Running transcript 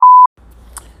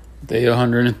Day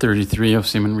 133 of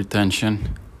semen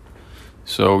retention.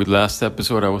 So, with last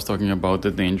episode, I was talking about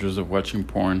the dangers of watching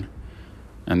porn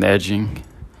and edging.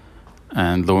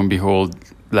 And lo and behold,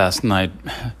 last night,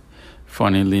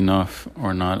 funnily enough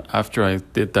or not, after I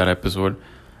did that episode,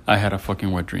 I had a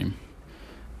fucking wet dream.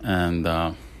 And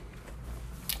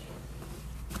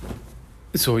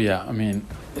so yeah, I mean,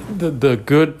 the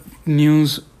good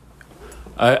news,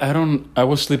 I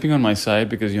was sleeping on my side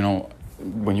because,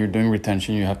 when you're doing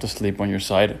retention, you have to sleep on your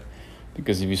side,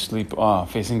 because if you sleep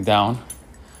facing down,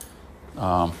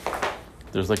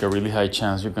 there's like a really high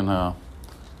chance you're gonna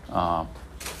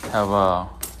have a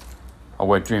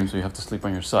wet dream. So you have to sleep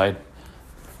on your side,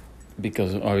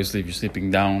 because obviously if you're sleeping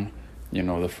down,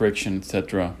 the friction,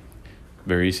 etc.,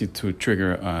 very easy to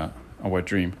trigger a wet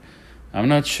dream. I'm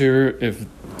not sure if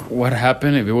what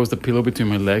happened, if it was the pillow between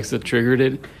my legs that triggered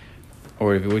it,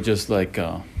 or if it was just like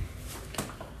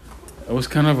it was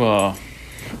kind of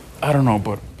I don't know,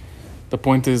 but the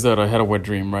point is that I had a wet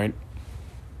dream, right?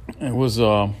 It was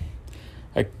I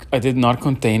did not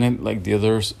contain it like the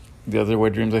other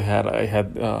wet dreams I had. I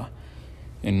had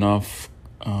enough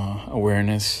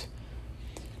awareness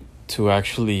to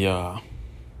actually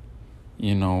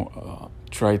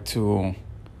try to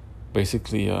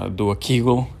basically do a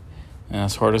Kegel, and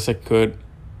as hard as I could,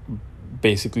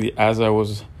 basically as I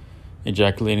was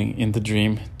ejaculating in the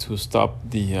dream, to stop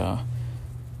the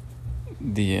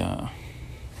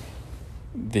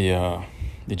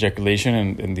ejaculation,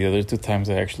 and the other two times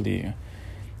I actually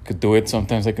could do it.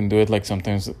 Sometimes I can do it, like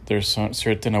sometimes there's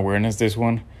certain awareness. This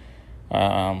one,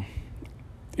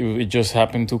 it just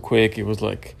happened too quick. It was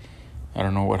like, I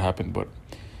don't know what happened, but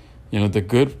the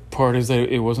good part is that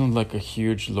it wasn't like a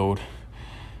huge load,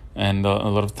 and a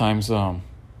lot of times,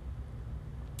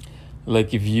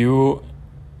 like if you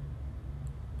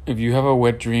have a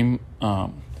wet dream,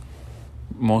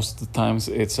 most of the times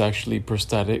it's actually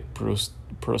prostatic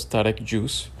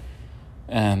juice,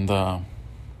 and the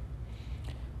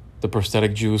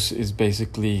prostatic juice is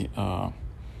basically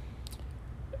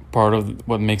part of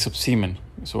what makes up semen.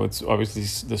 So it's obviously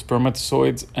the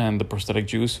spermatozoids and the prostatic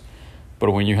juice,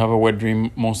 but when you have a wet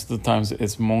dream, most of the times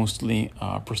it's mostly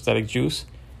prostatic juice,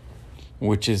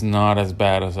 which is not as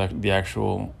bad as the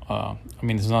actual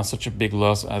it's not such a big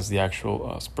loss as the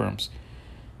actual sperms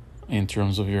in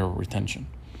terms of your retention.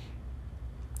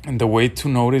 And the way to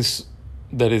notice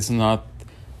that it's not,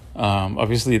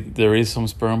 obviously there is some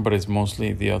sperm, but it's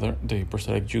mostly the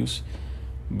prostatic juice.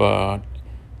 But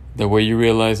the way you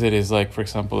realize it is, like, for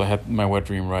example, I had my wet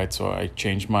dream, right? So I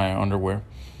changed my underwear,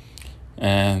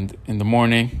 and in the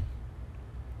morning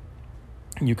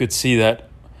you could see that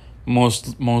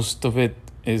most of it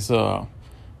is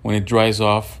when it dries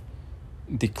off,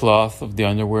 the cloth of the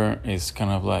underwear is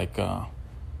kind of like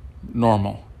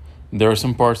normal. There are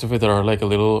some parts of it that are like a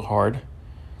little hard,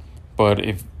 but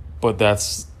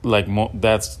that's like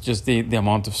that's just the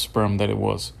amount of sperm that it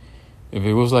was. If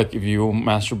it was like, if you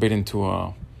masturbate into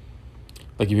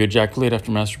like if you ejaculate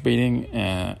after masturbating,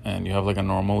 and you have like a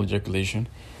normal ejaculation,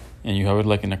 and you have it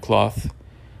like in a cloth,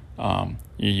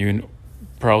 you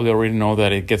probably already know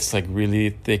that it gets like really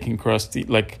thick and crusty,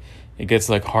 like it gets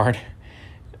like hard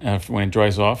when it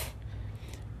dries off.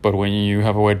 But when you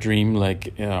have a wet dream,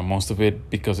 like most of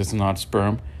it, because it's not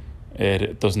sperm,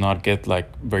 it does not get like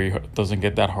doesn't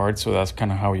get that hard. So that's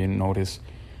kind of how you notice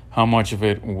how much of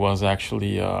it was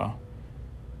actually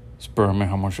sperm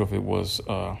and how much of it was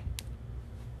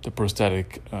the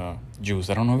prostatic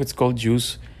juice. I don't know if it's called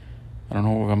juice. I don't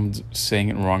know if I'm saying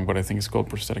it wrong, but I think it's called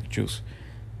prostatic juice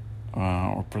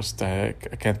or prostatic.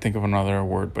 I can't think of another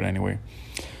word, but anyway.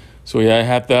 So yeah, I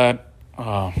had that.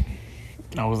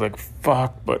 I was like,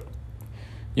 fuck, but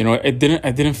I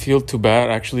didn't feel too bad.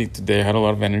 Actually, today I had a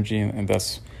lot of energy, and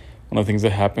that's one of the things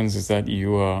that happens, is that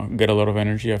you get a lot of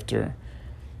energy after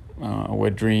a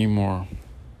wet dream, or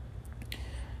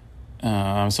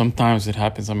sometimes it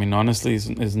happens. I mean, honestly,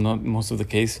 it's not most of the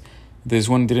case. This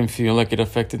one didn't feel like it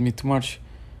affected me too much.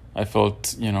 I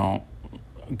felt,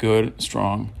 good,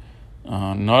 strong.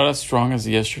 Not as strong as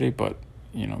yesterday, but,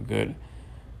 good.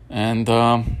 And,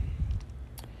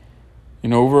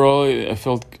 overall, I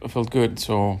felt good.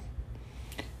 So,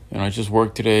 I just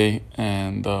worked today,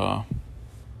 and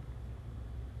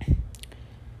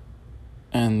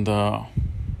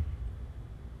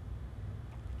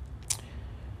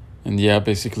yeah,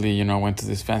 basically, I went to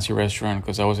this fancy restaurant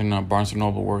because I was in Barnes &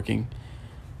 Noble working,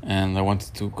 and I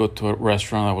wanted to go to a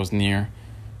restaurant that was near,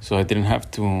 so I didn't have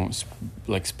to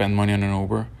spend money on an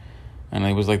Uber. And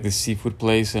it was like this seafood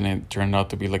place, and it turned out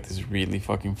to be like this really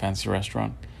fucking fancy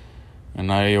restaurant.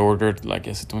 And I ordered, I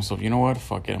said to myself, you know what,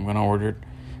 fuck it, I'm gonna order it.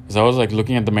 Because I was like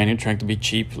looking at the menu trying to be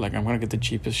cheap. Like, I'm going to get the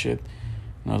cheapest shit.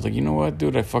 And I was like, you know what,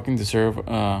 dude? I fucking deserve,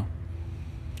 the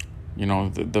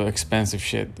expensive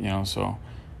shit, so.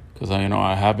 Because,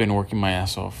 I have been working my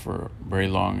ass off for very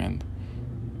long. And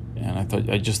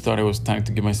I just thought it was time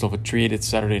to give myself a treat. It's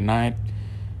Saturday night.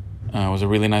 It was a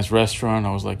really nice restaurant.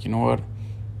 I was like, you know what?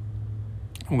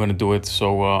 I'm going to do it.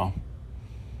 So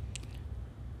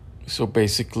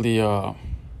basically,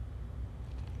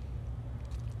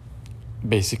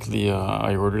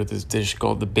 I ordered this dish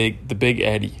called the Big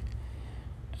Eddie,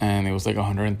 and it was like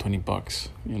 $120,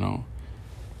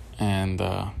 and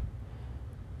I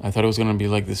thought it was gonna be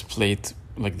like this plate,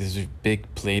 like this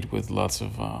big plate with lots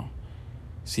of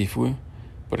seafood,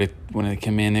 but when it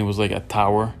came in, it was like a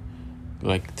tower,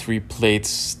 like 3 plates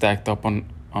stacked up on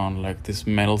like this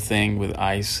metal thing with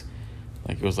ice.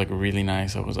 Like, it was like really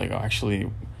nice. I was like,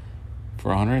 actually,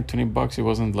 for $120, it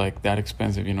wasn't like that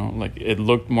expensive, Like, it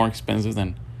looked more expensive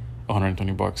than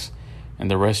 $120. And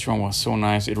the restaurant was so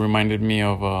nice. It reminded me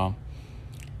of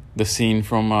the scene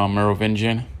from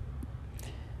Merovingian.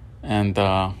 And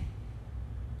so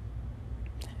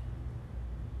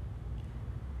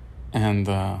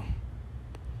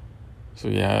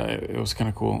yeah, it was kind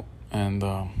of cool. And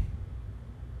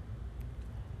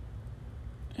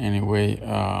anyway,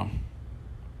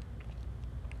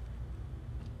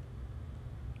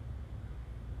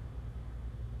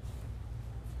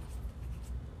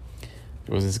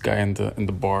 there was this guy in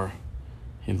the bar.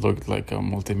 He looked like a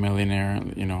multimillionaire,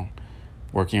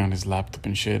 working on his laptop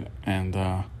and shit. And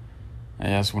I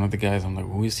asked one of the guys, I'm like,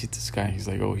 who is this guy? He's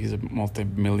like, oh, he's a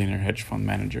multimillionaire hedge fund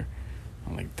manager.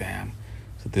 I'm like, damn.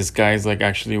 So this guy is like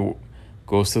actually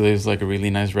goes to this like a really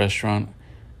nice restaurant.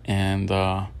 And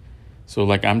so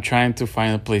like I'm trying to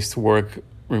find a place to work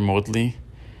remotely.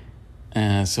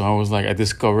 And so I was like, I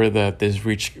discovered that this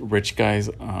rich guys,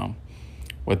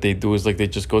 what they do is like they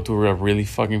just go to a really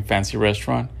fucking fancy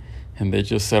restaurant and they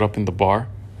just set up in the bar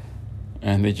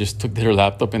and they just took their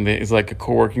laptop and it's like a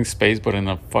co-working space but in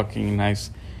a fucking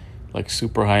nice, like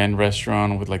super high-end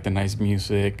restaurant with like the nice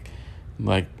music,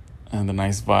 like, and the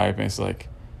nice vibe. And it's like,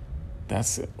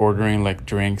 that's ordering like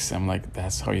drinks. I'm like,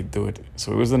 that's how you do it.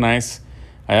 So it was I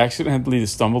accidentally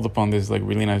stumbled upon this like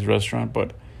really nice restaurant,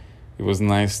 but it was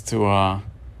nice to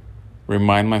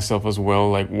remind myself as well,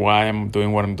 like why I'm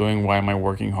doing what I'm doing, why am I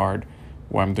working hard,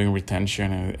 why I'm doing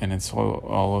retention, and it's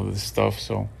all of this stuff.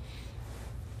 So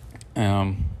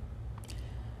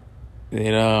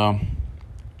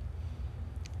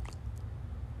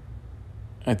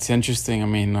it's interesting. I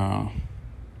mean,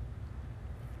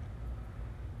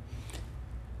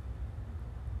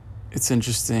 it's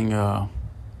interesting. It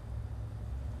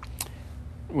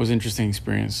was an interesting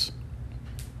experience.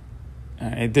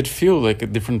 It did feel like a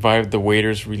different vibe. The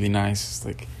waiter's really nice. It's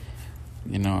like,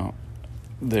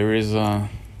 there is a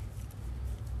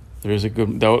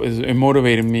good, it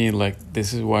motivated me. Like,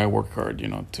 this is why I work hard,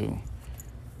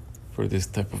 for this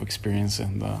type of experience.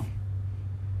 And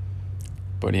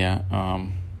but yeah,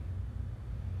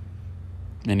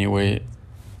 anyway,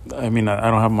 I mean,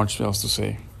 I don't have much else to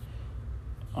say.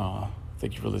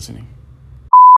 Thank you for listening.